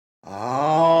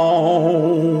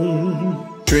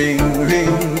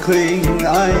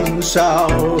sao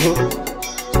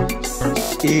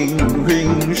ing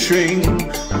ring shring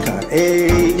ka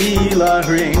e la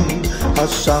ring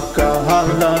asaka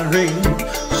la ring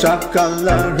saka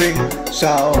la ring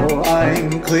sao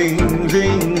ein kling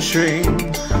ring shring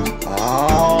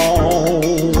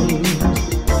Aum.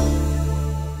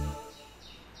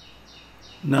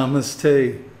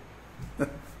 Namaste.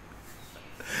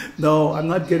 No, I'm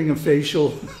not getting a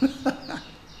facial.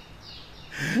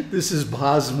 This is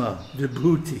Bhasma,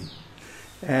 Vibhuti.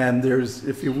 And there's,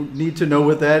 if you need to know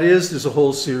what that is, there's a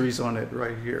whole series on it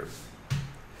right here.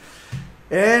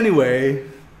 Anyway,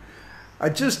 I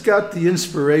just got the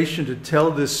inspiration to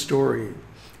tell this story.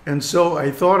 And so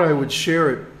I thought I would share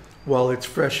it while it's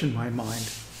fresh in my mind,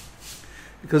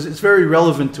 because it's very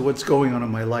relevant to what's going on in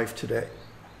my life today.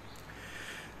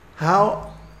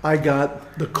 How I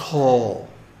got the call.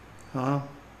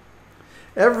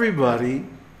 Everybody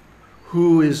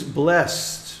who is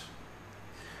blessed,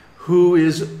 who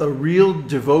is a real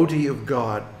devotee of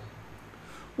God,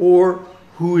 or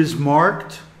who is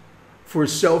marked for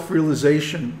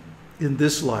self-realization in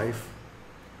this life,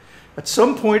 at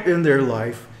some point in their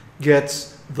life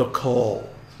gets the call.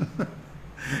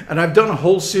 And I've done a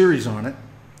whole series on it,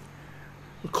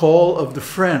 The Call of the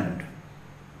Friend,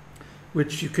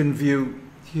 which you can view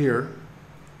here.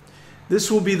 This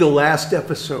will be the last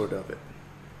episode of it.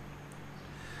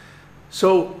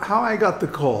 So, how I got the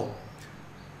call?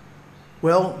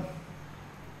 Well,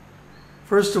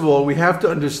 first of all, we have to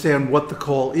understand what the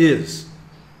call is.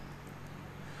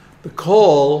 The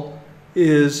call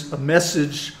is a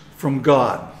message from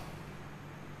God.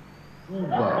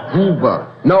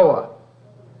 Hoover, Noah.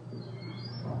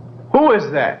 Who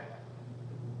is that?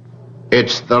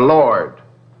 It's the Lord,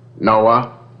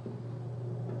 Noah.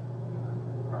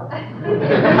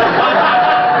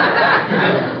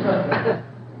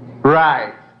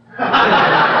 Right.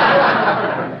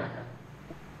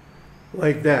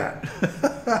 Like that.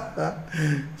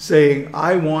 Saying,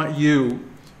 I want you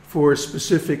for a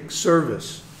specific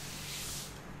service.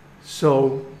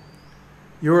 So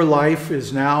your life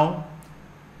is now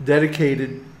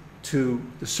dedicated to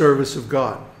the service of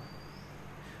God.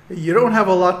 You don't have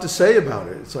a lot to say about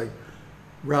it. It's like,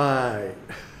 right.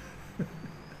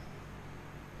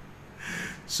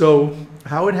 So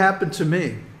how it happened to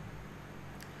me,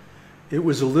 it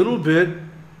was a little bit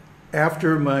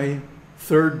after my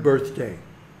 3rd birthday,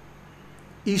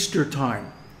 Easter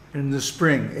time in the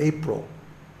spring, April.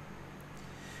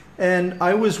 And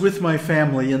I was with my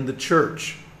family in the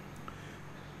church.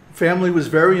 Family was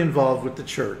very involved with the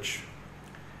church.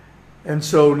 And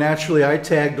so naturally I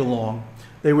tagged along.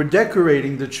 They were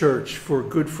decorating the church for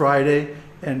Good Friday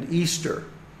and Easter.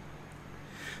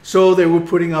 So they were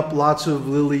putting up lots of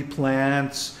lily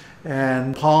plants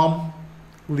and palm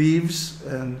leaves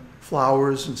and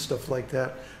flowers and stuff like that.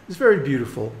 It was very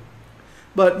beautiful.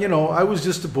 But, you know, I was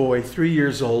just a boy, 3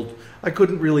 years old. I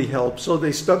couldn't really help. So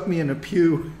they stuck me in a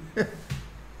pew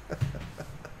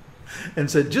and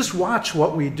said, just watch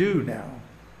what we do now.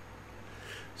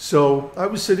 So I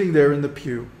was sitting there in the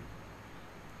pew,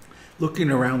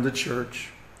 looking around the church,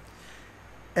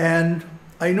 and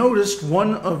I noticed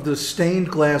one of the stained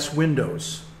glass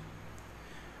windows.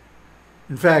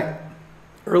 In fact,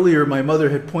 earlier my mother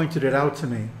had pointed it out to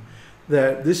me,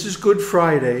 that this is Good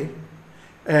Friday,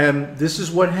 and this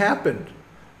is what happened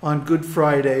on Good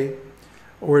Friday,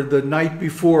 or the night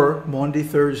before, Maundy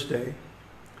Thursday,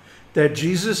 that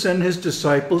Jesus and his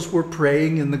disciples were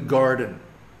praying in the garden.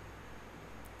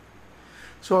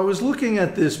 So I was looking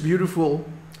at this beautiful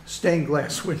stained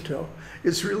glass window.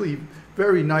 It's really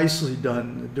very nicely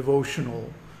done, a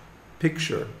devotional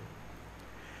picture.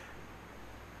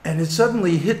 And it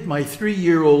suddenly hit my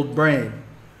 3-year-old brain.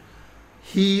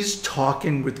 He's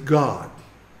talking with God.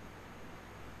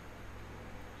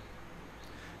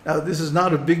 Now, this is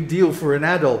not a big deal for an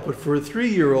adult, but for a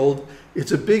 3-year-old,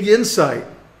 it's a big insight.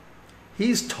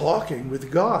 He's talking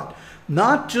with God,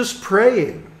 not just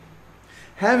praying,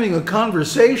 having a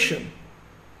conversation.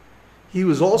 He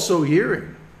was also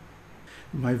hearing.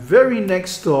 My very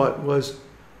next thought was,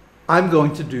 I'm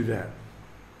going to do that.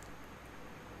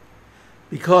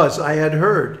 Because I had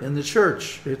heard in the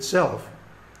church itself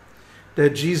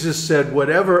that Jesus said,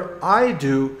 whatever I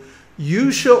do,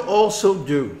 you shall also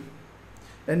do.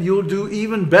 And you'll do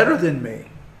even better than me.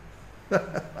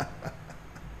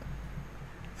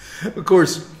 Of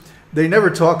course, they never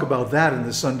talk about that in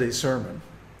the Sunday sermon.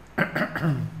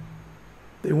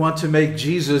 They want to make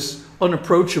Jesus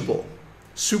unapproachable,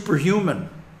 superhuman.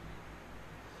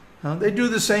 They do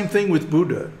the same thing with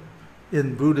Buddha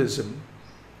in Buddhism,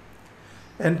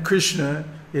 and Krishna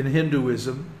in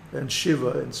Hinduism, and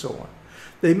Shiva, and so on.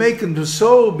 They make them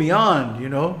so beyond, you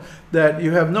know, that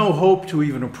you have no hope to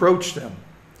even approach them.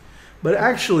 But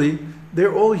actually,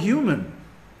 they're all human.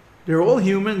 They're all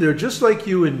human. They're just like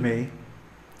you and me.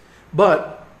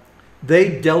 But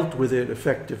they dealt with it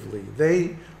effectively.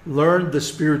 They learned the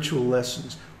spiritual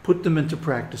lessons, put them into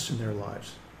practice in their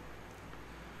lives.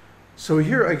 So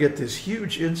here I get this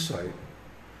huge insight.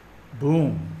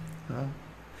 Boom.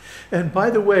 And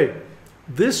by the way,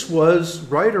 this was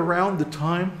right around the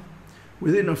time,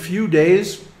 within a few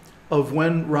days, of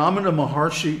when Ramana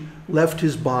Maharshi left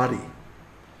his body.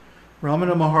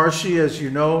 Ramana Maharshi, as you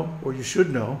know, or you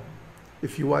should know,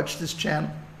 if you watch this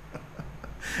channel,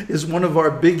 is one of our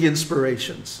big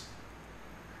inspirations.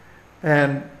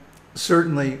 And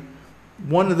certainly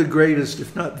one of the greatest,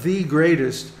 if not the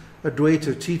greatest,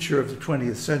 Advaita teacher of the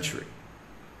 20th century.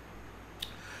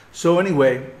 So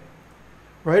anyway,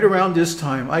 right around this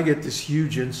time, I get this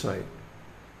huge insight.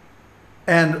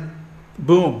 And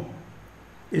boom,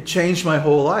 it changed my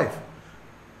whole life.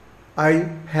 I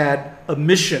had a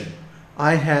mission.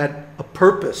 I had a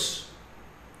purpose.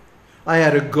 I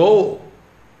had a goal.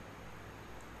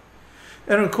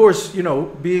 And of course, you know,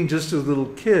 being just a little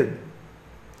kid,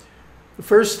 the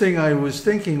first thing I was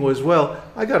thinking was, well,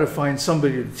 I got to find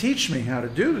somebody to teach me how to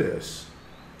do this.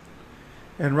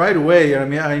 And right away, I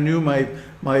mean, I knew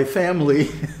my family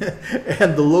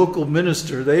and the local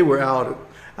minister, they were out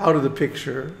of the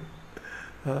picture.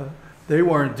 They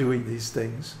weren't doing these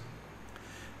things.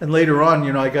 And later on,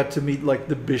 you know, I got to meet like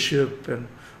the bishop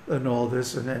and all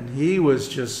this, and he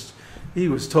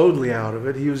was totally out of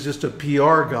it. He was just a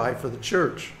PR guy for the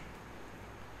church.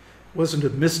 Wasn't a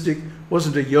mystic,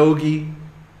 wasn't a yogi.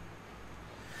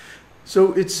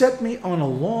 So it set me on a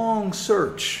long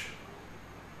search.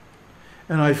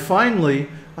 And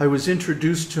I was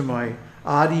introduced to my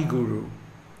Adi Guru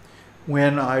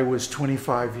when I was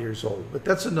 25 years old. But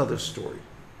that's another story.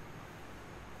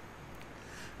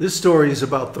 This story is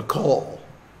about the call.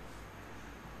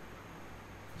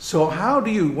 So how do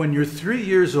you, when you're 3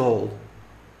 years old,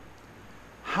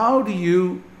 how do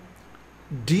you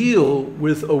deal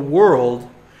with a world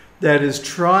that is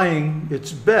trying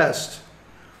its best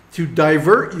to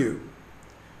divert you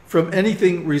from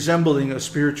anything resembling a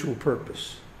spiritual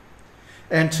purpose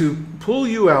and to pull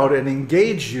you out and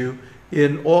engage you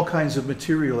in all kinds of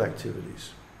material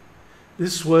activities?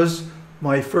 This was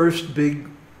my first big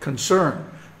concern,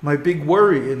 my big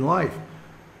worry in life.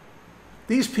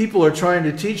 These people are trying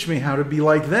to teach me how to be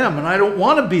like them, and I don't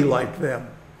want to be like them.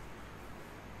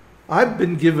 I've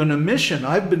been given a mission.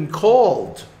 I've been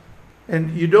called.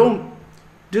 And you don't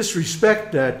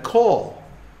disrespect that call.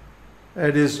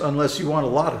 That is, unless you want a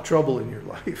lot of trouble in your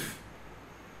life.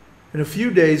 And a few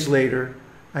days later,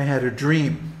 I had a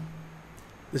dream.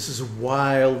 This is a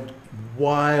wild,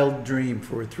 wild dream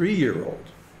for a 3-year-old.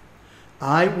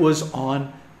 I was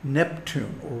on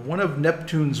Neptune, or one of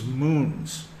Neptune's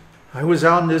moons. I was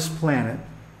on this planet,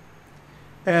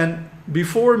 and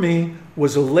before me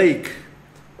was a lake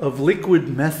of liquid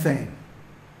methane.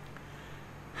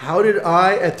 How did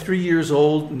I, at 3 years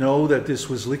old, know that this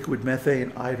was liquid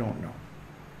methane? I don't know.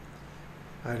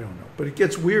 I don't know. But it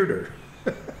gets weirder.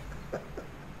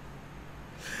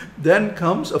 Then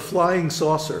comes a flying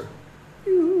saucer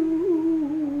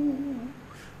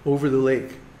over the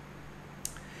lake.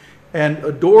 And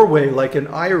a doorway like an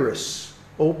iris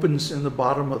opens in the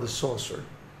bottom of the saucer.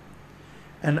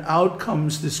 And out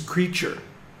comes this creature,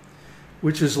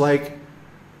 which is like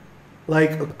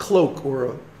a cloak or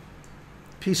a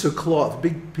piece of cloth,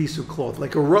 big piece of cloth,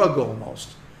 like a rug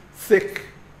almost, thick,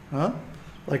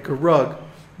 like a rug,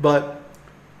 but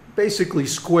basically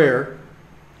square.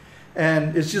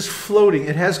 And it's just floating.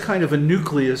 It has kind of a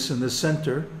nucleus in the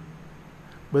center,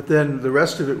 but then the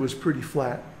rest of it was pretty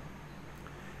flat.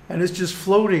 And it's just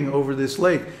floating over this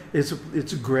lake.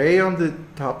 It's gray on the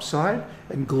top side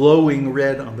and glowing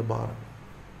red on the bottom.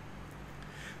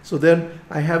 So then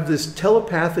I have this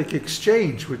telepathic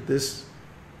exchange with this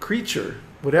creature,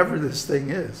 whatever this thing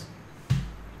is.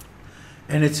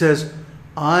 And it says,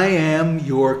 I am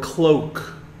your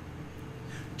cloak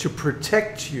to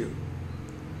protect you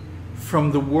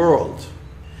from the world.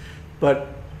 But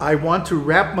I want to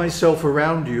wrap myself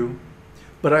around you,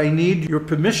 but I need your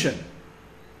permission.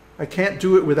 I can't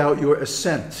do it without your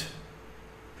assent.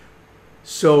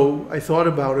 So I thought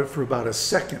about it for about a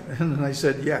second, and then I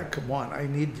said, yeah, come on, I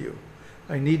need you.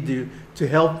 I need you to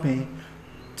help me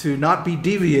to not be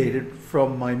deviated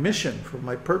from my mission, from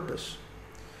my purpose.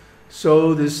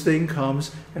 So this thing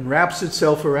comes and wraps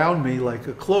itself around me like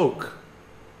a cloak.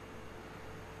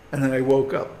 And then I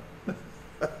woke up.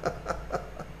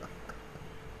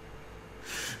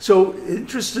 So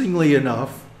interestingly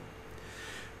enough,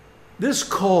 This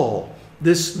call,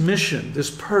 this mission,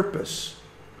 this purpose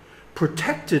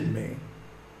protected me.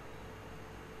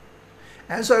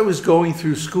 As I was going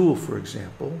through school, for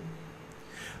example,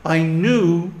 I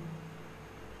knew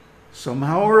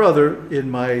somehow or other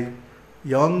in my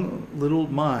young little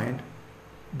mind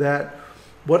that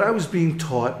what I was being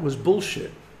taught was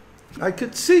bullshit. I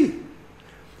could see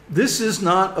this is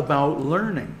not about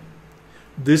learning.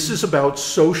 This is about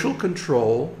social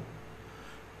control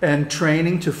and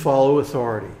training to follow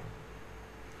authority.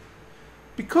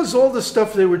 Because all the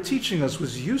stuff they were teaching us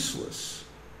was useless.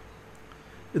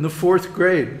 In the 4th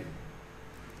grade,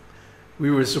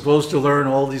 we were supposed to learn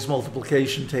all these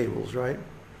multiplication tables, right?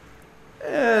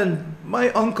 And my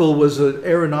uncle was an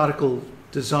aeronautical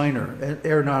designer, an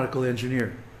aeronautical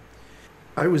engineer.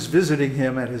 I was visiting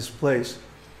him at his place,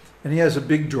 and he has a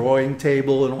big drawing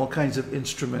table and all kinds of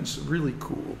instruments, really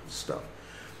cool stuff.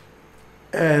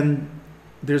 And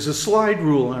there's a slide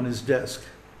rule on his desk.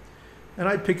 And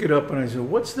I pick it up and I say,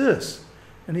 "What's this?"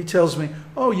 And he tells me,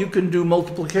 "Oh, you can do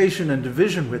multiplication and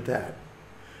division with that."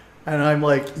 And I'm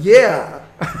like, "Yeah."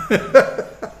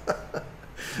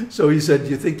 So he said,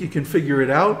 "Do you think you can figure it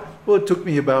out?" Well, it took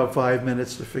me about 5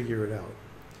 minutes to figure it out.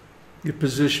 You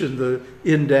position the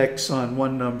index on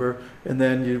one number, and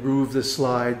then you move the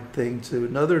slide thing to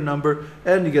another number,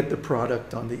 and you get the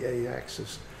product on the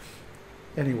a-axis.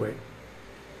 Anyway,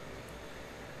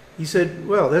 he said,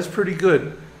 "Well, that's pretty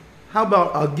good. How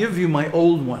about I'll give you my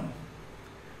old one?"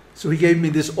 So he gave me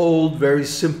this old, very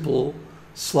simple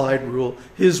slide rule.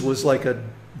 His was like a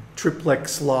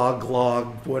triplex log,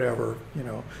 whatever,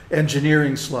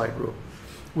 engineering slide rule,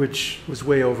 which was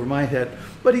way over my head.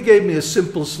 But he gave me a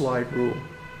simple slide rule.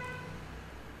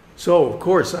 So, of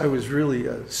course, I was really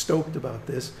stoked about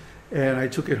this, and I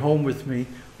took it home with me,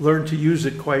 learned to use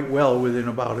it quite well within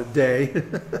about a day.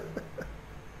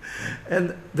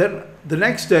 And then the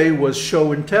next day was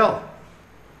show and tell.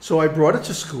 So I brought it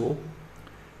to school,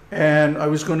 and I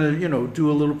was going to,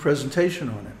 do a little presentation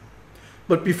on it.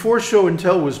 But before show and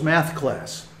tell was math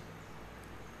class.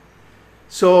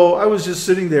 So I was just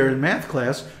sitting there in math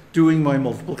class doing my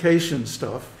multiplication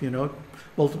stuff,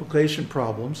 multiplication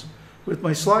problems with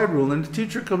my slide rule. And the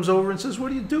teacher comes over and says,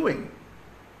 "What are you doing?"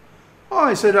 "Oh,"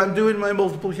 I said, "I'm doing my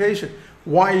multiplication."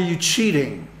 "Why are you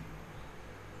cheating?"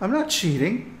 "I'm not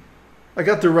cheating. I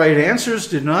got the right answers,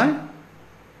 didn't I?"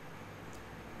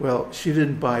 Well, she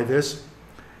didn't buy this,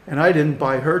 and I didn't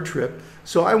buy her trip.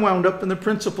 So I wound up in the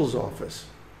principal's office.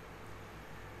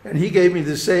 And he gave me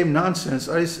the same nonsense.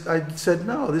 I said,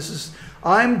 "No,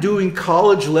 I'm doing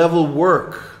college level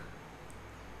work.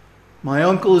 My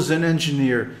uncle is an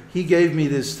engineer. He gave me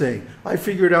this thing. I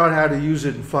figured out how to use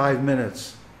it in 5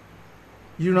 minutes.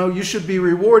 You should be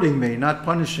rewarding me, not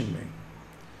punishing me."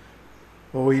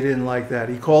 Oh, he didn't like that.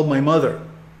 He called my mother.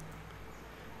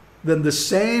 Then the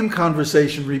same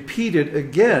conversation repeated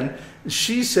again.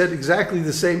 She said exactly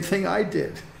the same thing I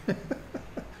did.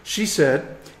 She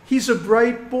said, "He's a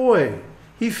bright boy.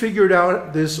 He figured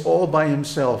out this all by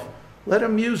himself. Let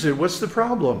him use it. What's the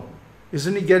problem?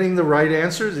 Isn't he getting the right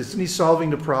answers? Isn't he solving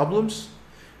the problems?"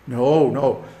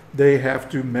 No, they have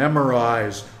to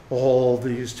memorize all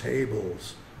these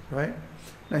tables, right?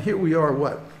 Now here we are,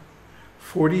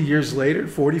 40 years later,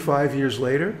 45 years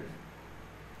later?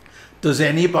 Does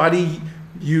anybody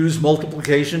use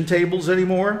multiplication tables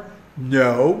anymore?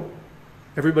 No.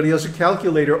 Everybody has a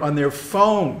calculator on their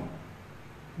phone.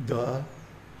 Duh.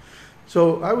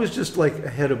 So I was just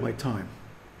ahead of my time.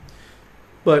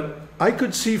 But I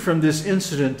could see from this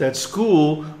incident that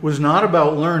school was not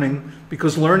about learning,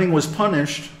 because learning was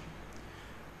punished,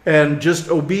 and just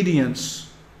obedience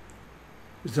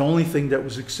was the only thing that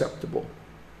was acceptable.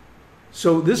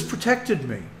 So this protected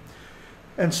me.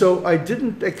 And so I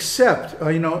didn't accept,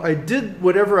 I did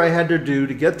whatever I had to do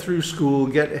to get through school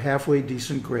and get halfway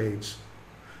decent grades.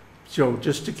 So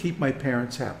just to keep my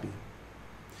parents happy.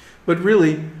 But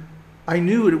really, I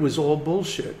knew it was all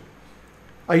bullshit.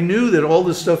 I knew that all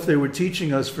the stuff they were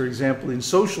teaching us, for example, in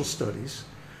social studies,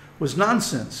 was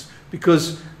nonsense.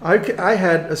 Because I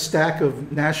had a stack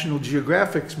of National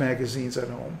Geographic magazines at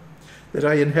home that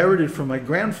I inherited from my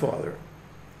grandfather.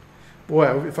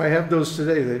 Boy, if I have those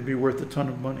today, they'd be worth a ton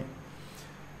of money.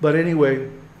 But anyway,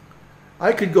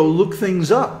 I could go look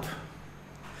things up.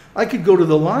 I could go to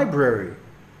the library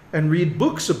and read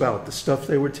books about the stuff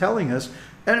they were telling us,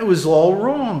 and it was all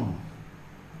wrong.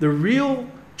 The real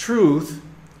truth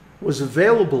was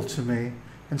available to me,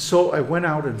 and so I went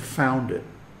out and found it.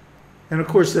 And of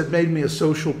course, that made me a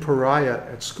social pariah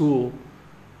at school.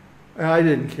 I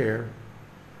didn't care.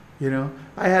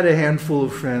 I had a handful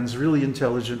of friends, really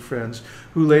intelligent friends,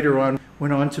 who later on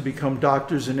went on to become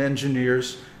doctors and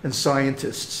engineers and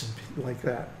scientists. like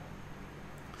that.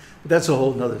 But that's a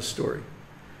whole nother story.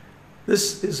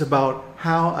 This is about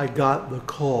how I got the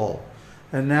call.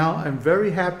 And now I'm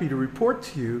very happy to report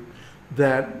to you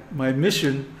that my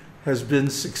mission has been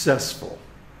successful.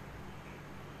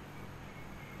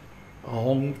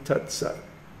 Om Tat Sat.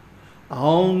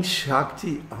 Om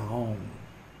Shakti Om.